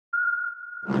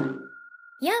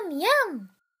Yum, yum!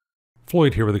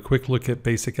 Floyd here with a quick look at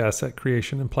basic asset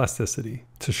creation in Plasticity.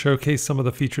 To showcase some of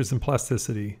the features in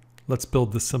Plasticity, let's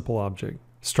build this simple object.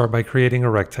 Start by creating a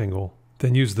rectangle,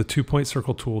 then use the 2-point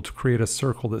circle tool to create a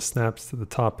circle that snaps to the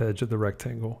top edge of the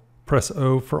rectangle. Press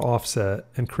O for offset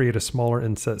and create a smaller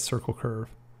inset circle curve.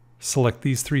 Select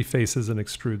these 3 faces and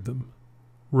extrude them.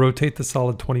 Rotate the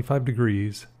solid 25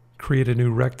 degrees, create a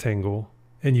new rectangle,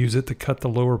 and use it to cut the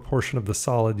lower portion of the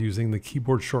solid using the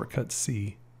keyboard shortcut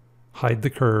C. Hide the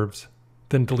curves,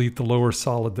 then delete the lower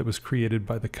solid that was created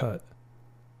by the cut.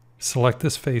 Select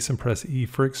this face and press E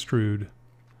for extrude,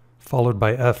 followed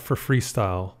by F for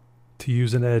freestyle, to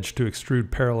use an edge to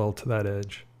extrude parallel to that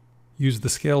edge. Use the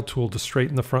scale tool to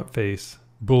straighten the front face,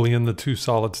 boolean the 2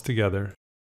 solids together.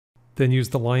 Then use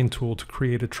the line tool to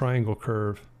create a triangle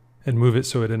curve and move it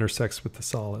so it intersects with the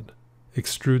solid.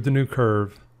 Extrude the new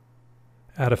curve,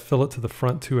 add a fillet to the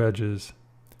front 2 edges,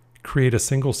 create a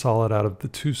single solid out of the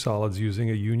 2 solids using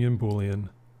a union boolean,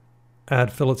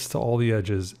 add fillets to all the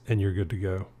edges, and you're good to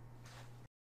go.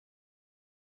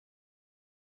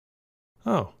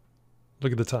 Oh,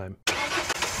 look at the time.